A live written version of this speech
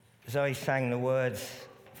Zoe sang the words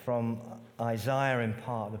from Isaiah in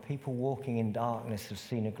part. The people walking in darkness have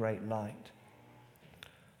seen a great light.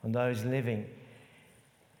 And those living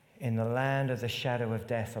in the land of the shadow of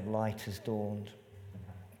death, a light has dawned.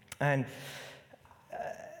 And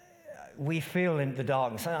we feel in the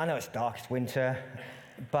darkness. I know it's dark, it's winter,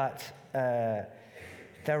 but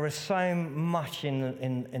there is so much in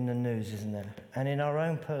the news, isn't there? And in our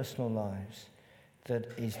own personal lives that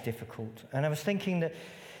is difficult. And I was thinking that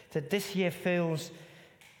this year feels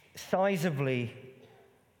sizably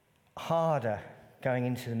harder going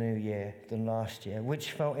into the new year than last year,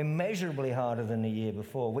 which felt immeasurably harder than the year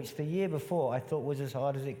before, which the year before I thought was as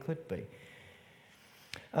hard as it could be.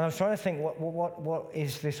 And I was trying to think, what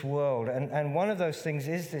is this world? And one of those things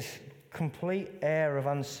is this complete air of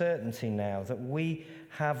uncertainty now, that we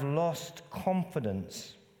have lost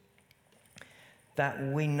confidence that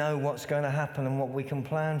we know what's going to happen and what we can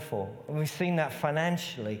plan for. And we've seen that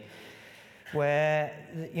financially, where,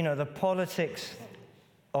 the politics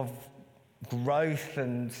of growth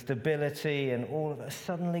and stability and all of it is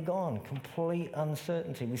suddenly gone. Complete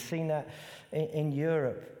uncertainty. We've seen that in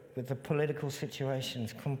Europe with the political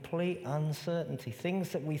situations. Complete uncertainty. Things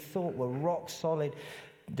that we thought were rock solid,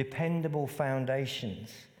 dependable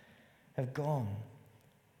foundations have gone.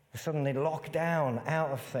 We're suddenly locked down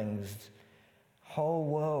out of things. Whole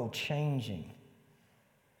world changing.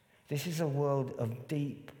 This is a world of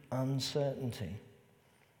deep uncertainty.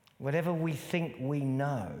 Whatever we think we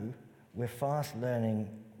know, we're fast learning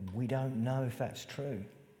we don't know if that's true.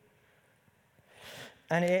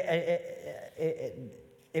 And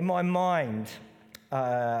in my mind,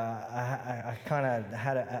 I kind of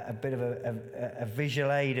had a bit of a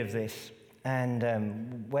visual aid of this,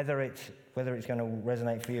 and whether it's going to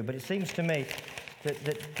resonate for you. But it seems to me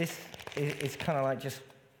that this is kind of like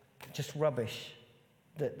just rubbish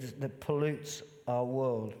that pollutes our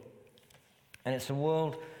world. And it's a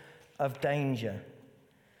world of danger.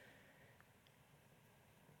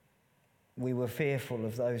 We were fearful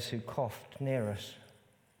of those who coughed near us.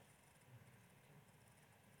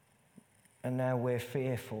 And now we're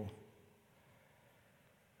fearful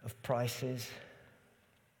of prices,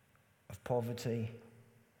 of poverty,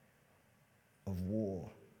 of war,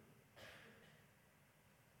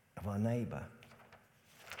 of our neighbour.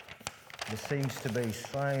 There seems to be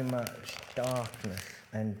so much darkness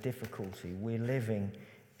and difficulty. We're living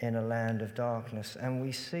in a land of darkness, and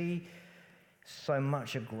we see so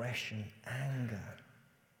much aggression, anger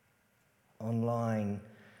online,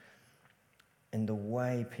 in the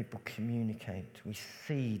way people communicate. We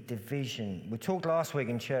see division. We talked last week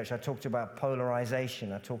in church, I talked about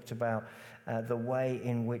polarization. I talked about the way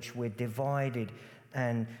in which we're divided,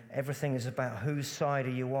 and everything is about whose side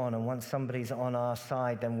are you on. And once somebody's on our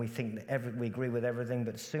side, then we think that we agree with everything.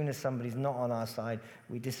 But as soon as somebody's not on our side,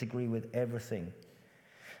 we disagree with everything.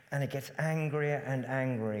 And it gets angrier and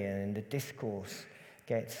angrier, and the discourse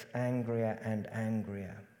gets angrier and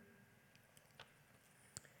angrier.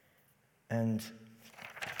 And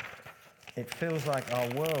it feels like our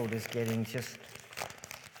world is getting just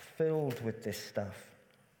filled with this stuff.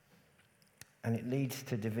 And it leads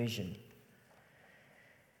to division.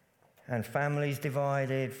 And families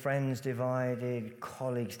divided, friends divided,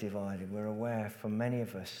 colleagues divided. We're aware for many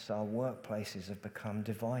of us, our workplaces have become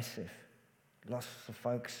divisive. Lots of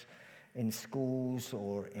folks in schools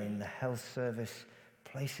or in the health service,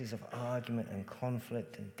 places of argument and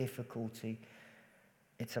conflict and difficulty.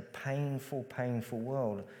 It's a painful, painful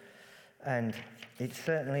world. And it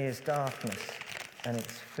certainly is darkness, and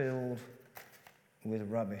it's filled with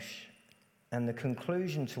rubbish. And the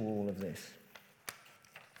conclusion to all of this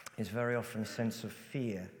is very often a sense of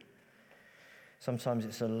fear. Sometimes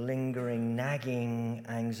it's a lingering, nagging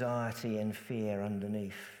anxiety and fear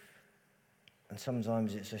underneath. And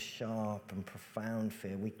sometimes it's a sharp and profound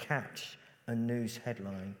fear. We catch a news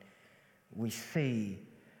headline. We see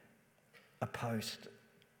a post,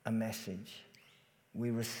 a message.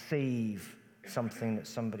 We receive something that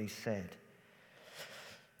somebody said.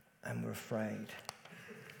 And we're afraid.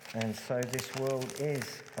 And so this world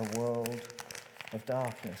is a world of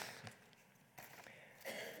darkness.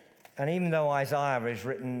 And even though Isaiah is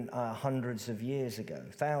written hundreds of years ago,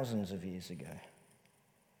 thousands of years ago,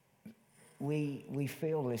 we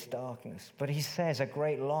feel this darkness. But he says a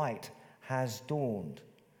great light has dawned.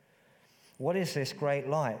 What is this great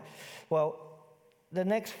light? Well, the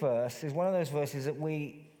next verse is one of those verses that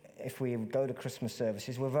if we go to Christmas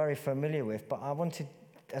services, we're very familiar with. But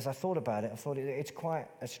as I thought about it, I thought it's quite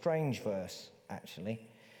a strange verse, actually.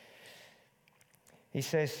 He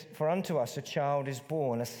says, "For unto us a child is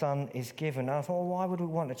born, a son is given." And I thought, well, why would we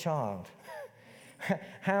want a child?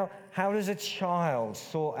 How does a child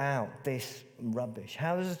sort out this rubbish?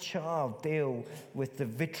 How does a child deal with the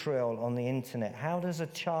vitriol on the internet? How does a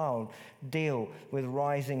child deal with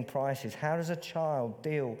rising prices? How does a child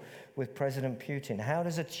deal with President Putin? How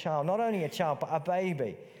does a child, not only a child, but a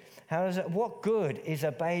baby, what good is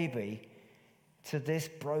a baby to this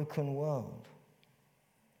broken world?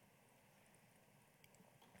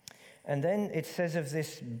 And then it says of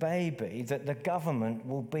this baby that the government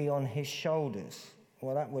will be on his shoulders.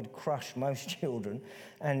 Well, that would crush most children.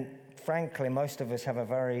 And frankly, most of us have a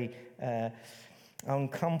very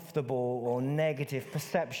uncomfortable or negative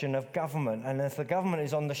perception of government. And if the government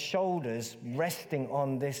is on the shoulders, resting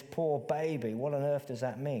on this poor baby, what on earth does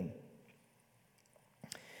that mean?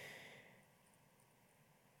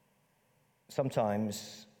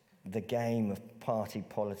 Sometimes the game of party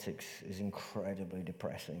politics is incredibly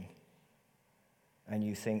depressing. And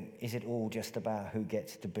you think, is it all just about who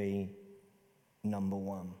gets to be number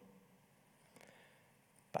one?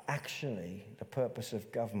 But actually, the purpose of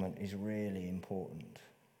government is really important.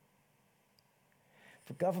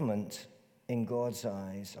 For government, in God's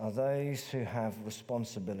eyes, are those who have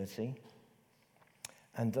responsibility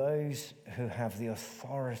and those who have the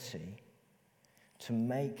authority to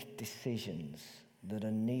make decisions that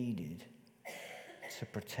are needed to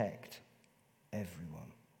protect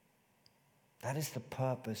everyone. That is the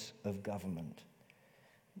purpose of government.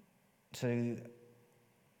 To,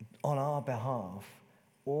 on our behalf,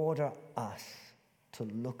 order us to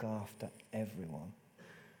look after everyone.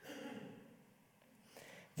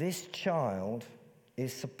 This child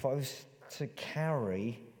is supposed to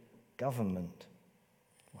carry government.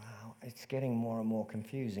 Wow, it's getting more and more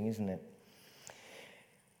confusing, isn't it?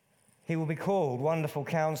 He will be called Wonderful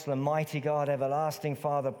Counselor, Mighty God, Everlasting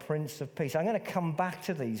Father, Prince of Peace. I'm going to come back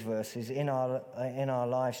to these verses in our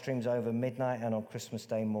live streams over midnight and on Christmas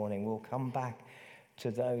Day morning. We'll come back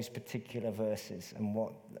to those particular verses and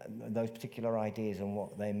what those particular ideas and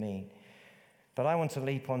what they mean. But I want to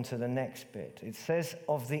leap on to the next bit. It says,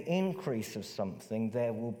 of the increase of something,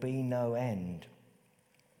 there will be no end.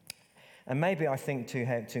 And maybe I think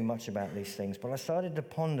too much about these things, but I started to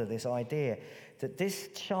ponder this idea that this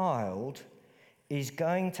child is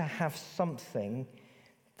going to have something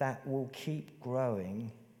that will keep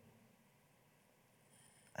growing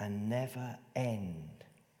and never end,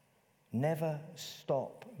 never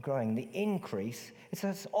stop growing. The increase, it's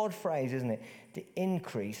an odd phrase, isn't it? The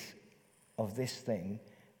increase of this thing,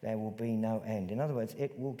 there will be no end. In other words,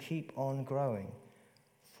 it will keep on growing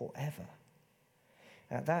forever.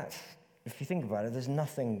 Now that's, if you think about it, there's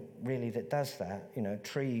nothing really that does that. You know,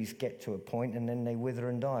 trees get to a point and then they wither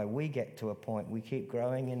and die. We get to a point, we keep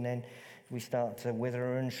growing and then we start to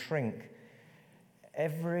wither and shrink.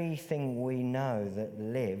 Everything we know that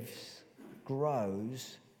lives,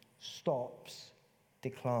 grows, stops,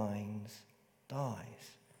 declines,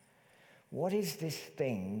 dies. What is this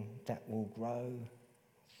thing that will grow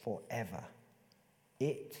forever?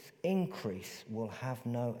 Its increase will have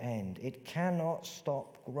no end. It cannot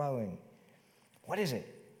stop growing. What is it?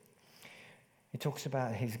 It talks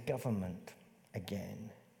about his government again.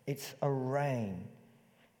 It's a reign.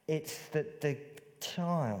 It's that the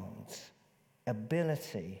child's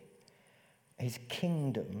ability, his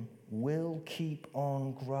kingdom, will keep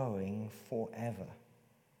on growing forever.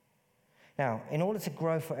 Now, in order to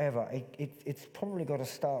grow forever, it's probably got to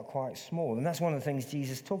start quite small. And that's one of the things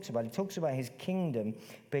Jesus talks about. He talks about his kingdom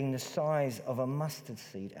being the size of a mustard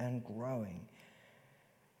seed and growing.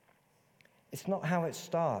 It's not how it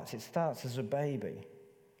starts. It starts as a baby.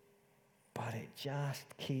 But it just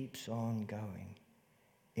keeps on going.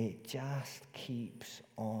 It just keeps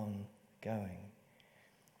on going.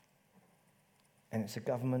 And it's a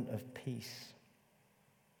government of peace,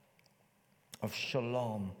 of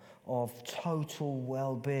shalom, of total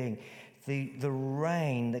well-being. The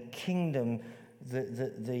reign, the kingdom,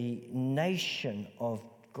 the nation of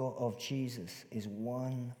God, of Jesus, is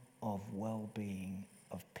one of well-being,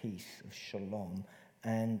 of peace, of shalom,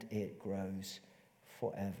 and it grows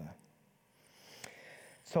forever.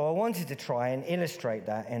 So I wanted to try and illustrate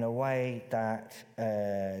that in a way that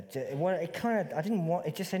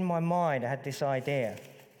it just in my mind I had this idea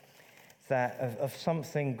that of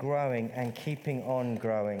something growing and keeping on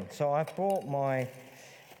growing. So I brought my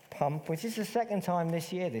pump, which is the second time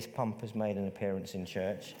this year this pump has made an appearance in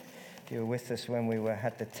church. If you were with us when we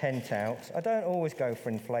had the tent out. I don't always go for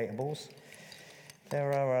inflatables.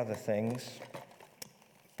 There are other things.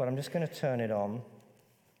 But I'm just going to turn it on.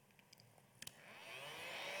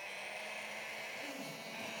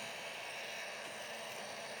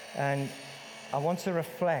 And I want to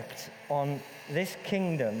reflect on this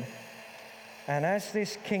kingdom And as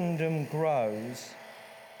this kingdom grows,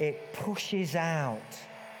 it pushes out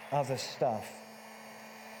other stuff.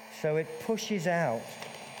 So it pushes out.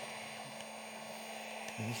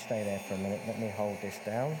 You stay there for a minute, let me hold this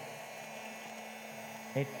down.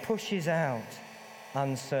 It pushes out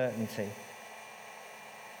uncertainty.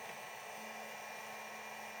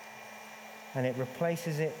 And it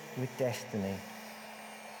replaces it with destiny.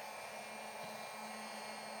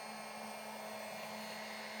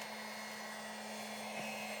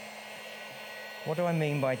 What do I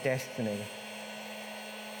mean by destiny?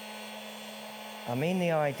 I mean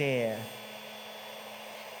the idea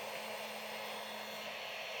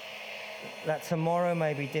that tomorrow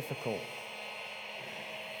may be difficult.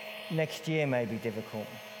 Next year may be difficult.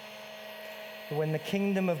 But when the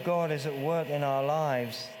kingdom of God is at work in our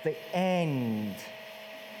lives, the end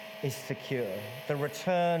is secure. The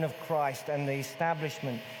return of Christ and the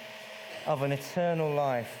establishment of an eternal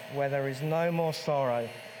life where there is no more sorrow,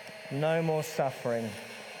 no more suffering,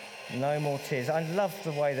 no more tears. I love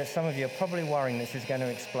the way that some of you are probably worrying this is going to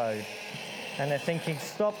explode. And they're thinking,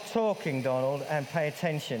 stop talking, Donald, and pay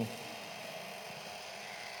attention.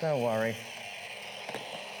 Don't worry.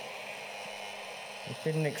 It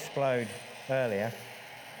didn't explode earlier.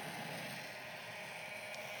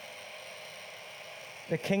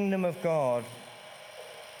 The kingdom of God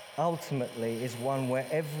ultimately is one where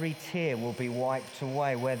every tear will be wiped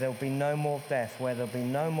away, where there'll be no more death, where there'll be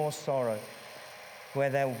no more sorrow, where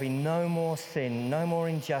there will be no more sin, no more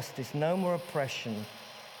injustice, no more oppression,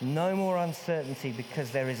 no more uncertainty,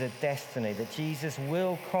 because there is a destiny that Jesus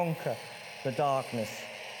will conquer the darkness.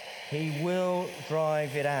 He will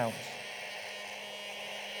drive it out.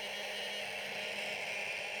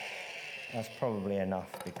 That's probably enough,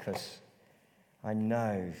 because I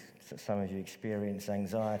know that some of you experience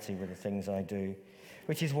anxiety with the things I do,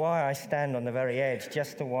 which is why I stand on the very edge,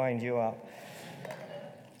 just to wind you up.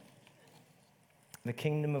 The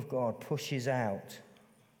kingdom of God pushes out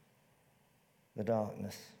the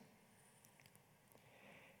darkness.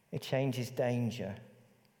 It changes danger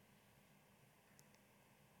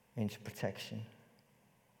into protection.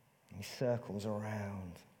 He circles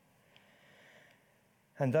around.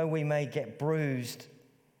 And though we may get bruised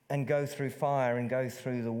and go through fire and go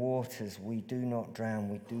through the waters, we do not drown,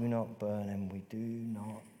 we do not burn, and we do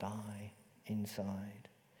not die inside.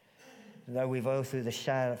 Though we go through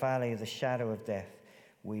the valley of the shadow of death,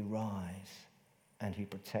 we rise, and he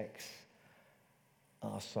protects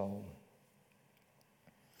our soul.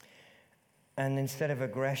 And instead of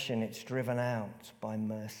aggression, it's driven out by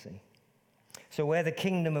mercy. So where the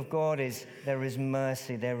kingdom of God is, there is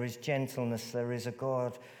mercy, there is gentleness, there is a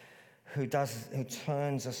God who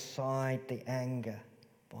turns aside the anger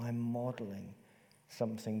by modeling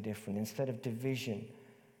something different. Instead of division,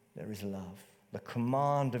 there is love. The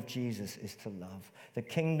command of Jesus is to love. The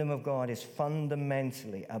kingdom of God is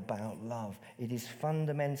fundamentally about love. It is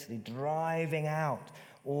fundamentally driving out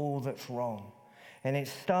all that's wrong. And it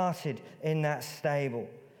started in that stable.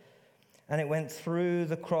 And it went through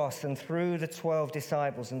the cross and through the 12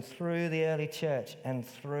 disciples and through the early church and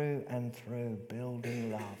through,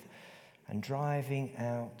 building love and driving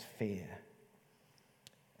out fear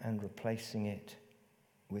and replacing it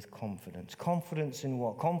with confidence. Confidence in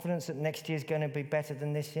what? Confidence that next year is going to be better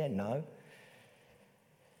than this year? No.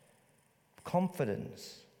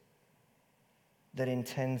 Confidence that in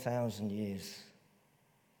 10,000 years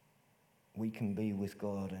we can be with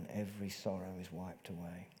God and every sorrow is wiped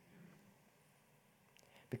away.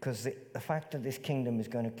 Because the fact that this kingdom is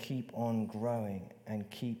going to keep on growing and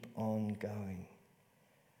keep on going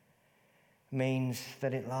means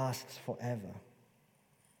that it lasts forever.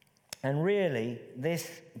 And really,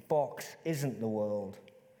 this box isn't the world.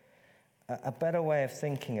 A better way of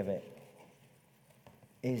thinking of it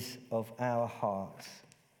is of our hearts.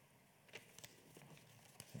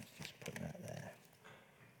 Let's just put that there.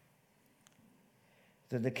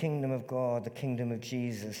 That the kingdom of God, the kingdom of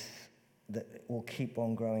Jesus, that will keep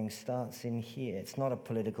on growing starts in here. It's not a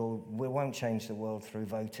political, we won't change the world through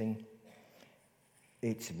voting.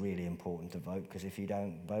 It's really important to vote, because if you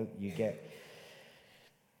don't vote, you get...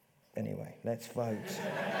 Anyway, let's vote.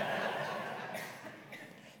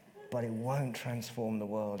 But it won't transform the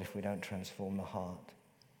world if we don't transform the heart.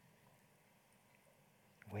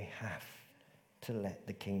 We have to let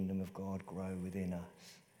the kingdom of God grow within us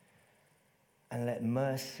and let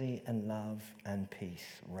mercy and love and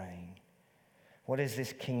peace reign. What is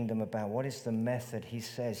this kingdom about? What is the method? He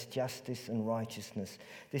says justice and righteousness.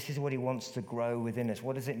 This is what he wants to grow within us.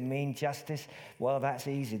 What does it mean, justice? Well, that's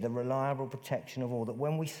easy. The reliable protection of all. That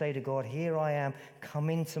when we say to God, here I am, come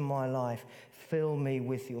into my life, fill me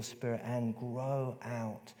with your spirit and grow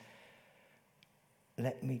out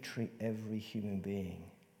let me treat every human being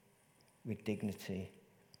with dignity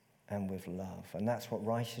and with love. And that's what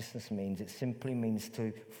righteousness means. It simply means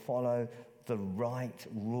to follow the right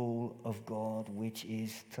rule of God, which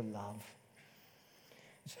is to love.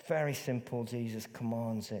 It's very simple. Jesus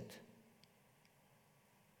commands it.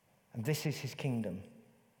 And this is his kingdom.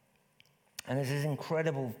 And there's this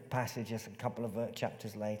incredible passage just a couple of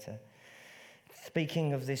chapters later.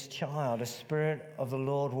 Speaking of this child, the Spirit of the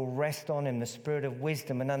Lord will rest on him, the Spirit of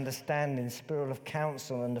wisdom and understanding, the Spirit of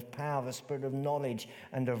counsel and of power, the Spirit of knowledge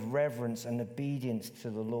and of reverence and obedience to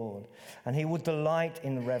the Lord. And he will delight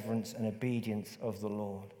in the reverence and obedience of the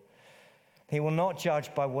Lord. He will not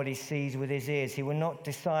judge by what he sees with his ears. He will not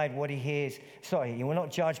decide what he hears. He will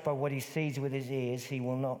not judge by what he sees with his ears. He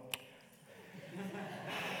will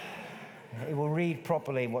read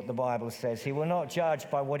properly what the Bible says. He will not judge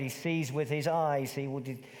by what he sees with his eyes. He will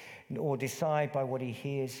or decide by what he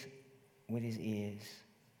hears with his ears.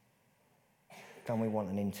 Don't we want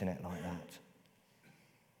an internet like that?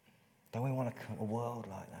 Don't we want a world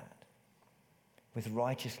like that? With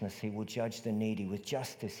righteousness, he will judge the needy. With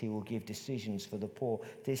justice, he will give decisions for the poor.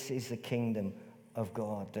 This is the kingdom of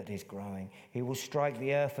God that is growing. He will strike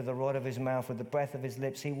the earth with the rod of his mouth, with the breath of his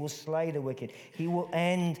lips. He will slay the wicked. He will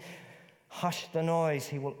hush the noise.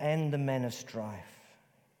 He will end the men of strife.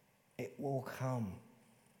 It will come.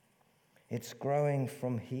 It's growing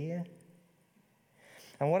from here.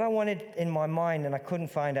 And what I wanted in my mind, and I couldn't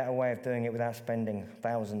find out a way of doing it without spending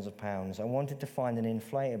thousands of pounds, I wanted to find an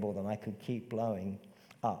inflatable that I could keep blowing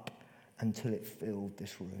up until it filled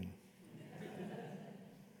this room.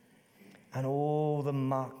 And all the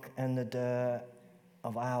muck and the dirt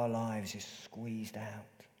of our lives is squeezed out,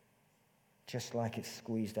 just like it's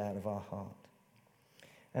squeezed out of our heart.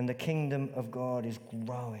 And the kingdom of God is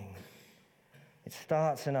growing. It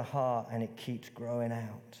starts in a heart and it keeps growing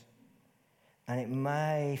out. And it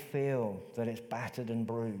may feel that it's battered and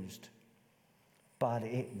bruised, but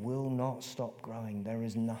it will not stop growing. There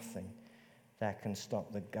is nothing that can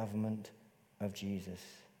stop the government of Jesus.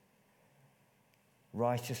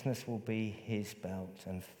 Righteousness will be his belt,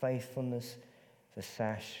 and faithfulness the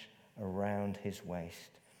sash around his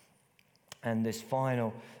waist. And this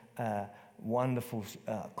final wonderful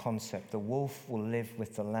concept, the wolf will live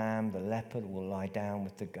with the lamb, the leopard will lie down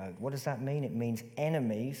with the goat. What does that mean? It means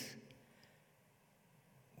enemies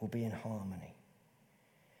will be in harmony.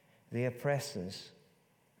 The oppressors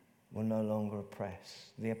will no longer oppress.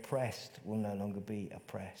 The oppressed will no longer be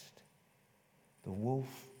oppressed. The wolf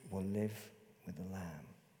will live with the lamb.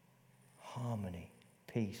 Harmony,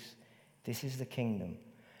 peace. This is the kingdom,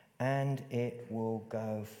 and it will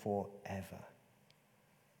go forever.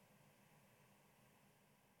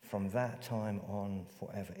 From that time on,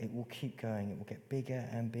 forever. It will keep going. It will get bigger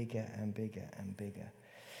and bigger and bigger and bigger.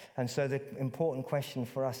 And so the important question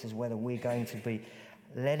for us is whether we're going to be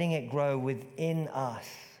letting it grow within us,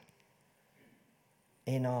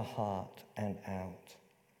 in our heart and out.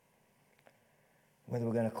 Whether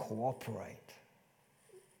we're going to cooperate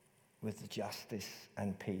with the justice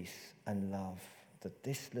and peace and love that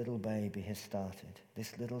this little baby has started,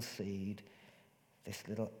 this little seed, this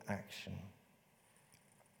little action.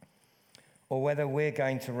 Or whether we're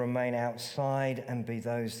going to remain outside and be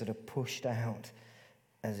those that are pushed out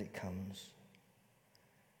as it comes.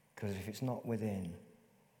 Because if it's not within,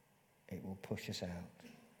 it will push us out.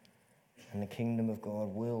 And the kingdom of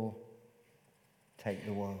God will take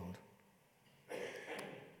the world.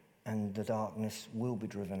 And the darkness will be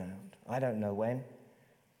driven out. I don't know when,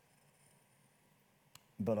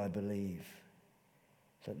 but I believe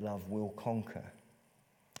that love will conquer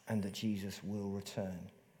and that Jesus will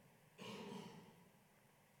return.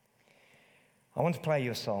 I want to play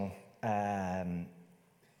you a song.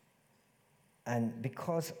 And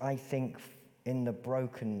because I think in the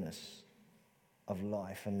brokenness of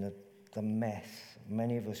life and the mess,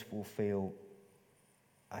 many of us will feel,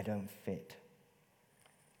 I don't fit.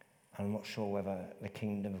 I'm not sure whether the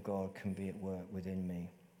kingdom of God can be at work within me.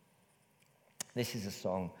 This is a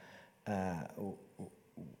song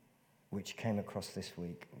which came across this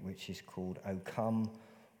week, which is called O Come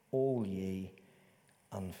All Ye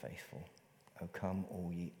Unfaithful. O come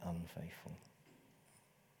all ye unfaithful.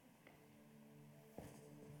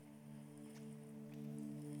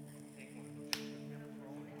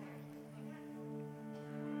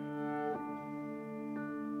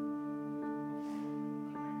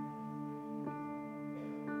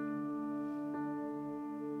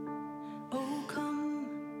 Oh, come,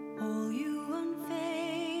 all you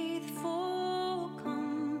unfaithful,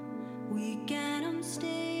 come, weak and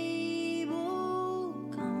unstable,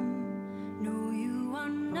 come. No, you are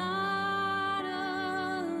not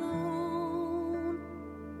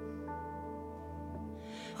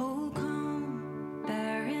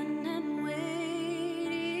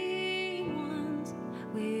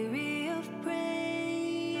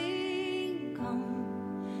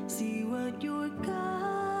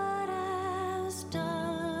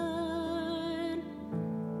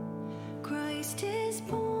Christ is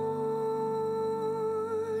born.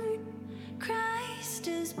 Christ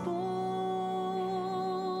is born.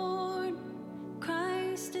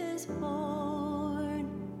 Christ is born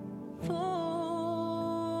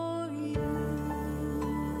for you.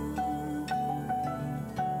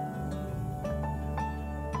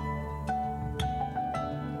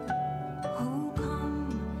 Oh,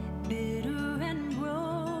 come, bitter and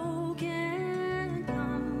broken,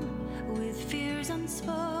 come with fears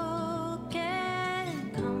unspoken,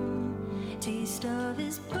 come, taste of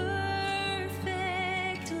his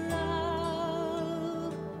perfect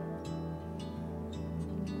love.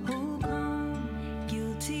 Oh, come,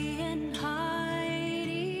 guilty and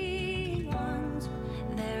hiding ones,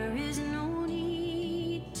 there is no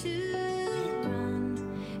need to run.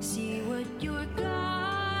 See what your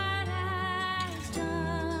God has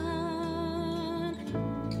done.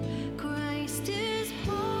 Christ is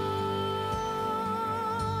born.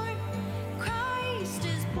 Christ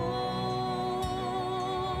is born.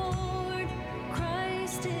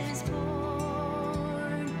 Christ is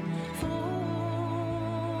born for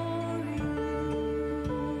you.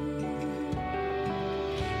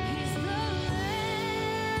 He's the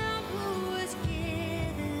Lamb who was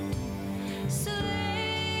given,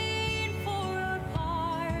 slain for our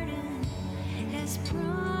pardon. His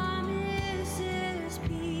promise is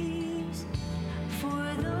peace for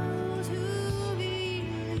those who believe.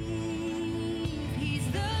 He's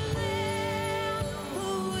the Lamb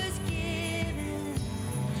who was given,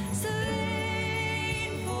 slain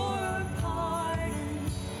for our pardon.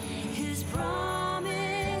 His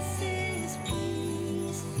promise is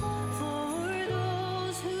peace for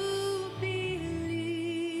those who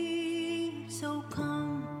believe. So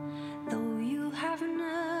come, though you have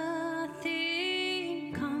nothing,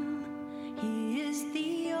 come. He is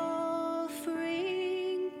the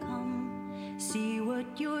offering. Come, see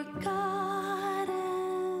what your God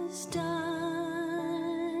has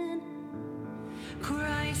done.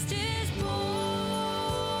 Christ is born.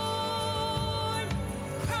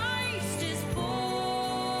 Christ is born.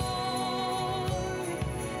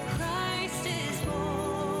 Christ is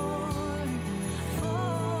born for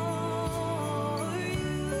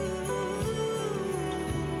you.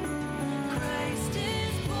 Christ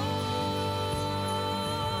is born.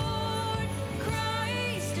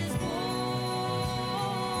 Christ is born.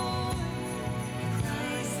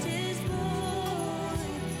 Christ is born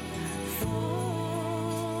for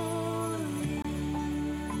you.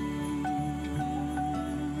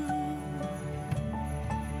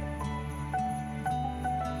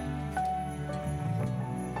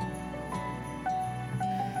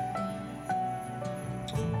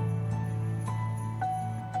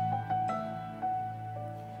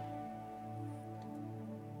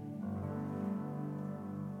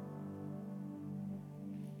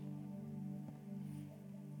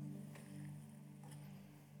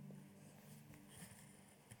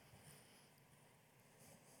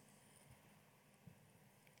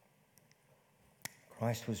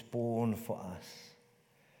 Christ was born for us,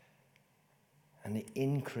 and the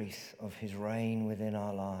increase of his reign within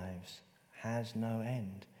our lives has no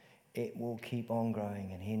end. It will keep on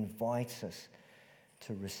growing, and he invites us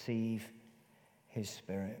to receive his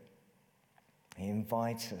Spirit. He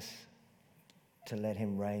invites us to let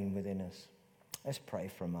him reign within us. Let's pray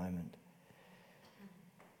for a moment.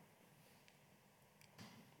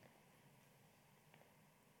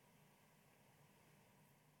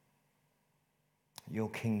 Your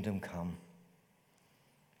kingdom come.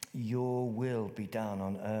 Your will be done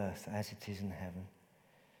on earth as it is in heaven.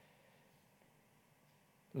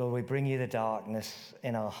 Lord, we bring you the darkness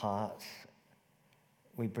in our hearts.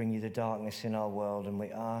 We bring you the darkness in our world, and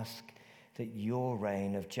we ask that your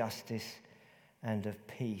reign of justice and of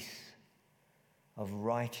peace, of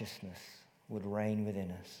righteousness, would reign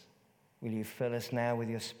within us. Will you fill us now with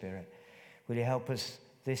your Spirit? Will you help us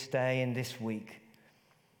this day and this week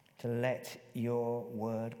to let your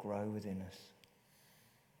word grow within us?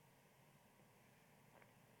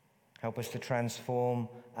 Help us to transform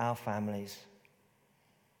our families.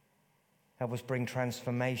 Help us bring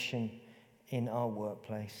transformation in our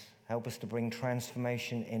workplace. Help us to bring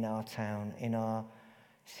transformation in our town, in our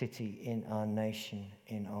city, in our nation,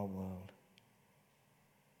 in our world.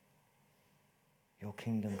 Your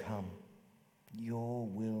kingdom come. Your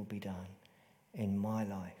will be done in my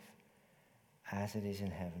life as it is in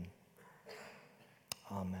heaven.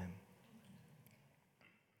 Amen.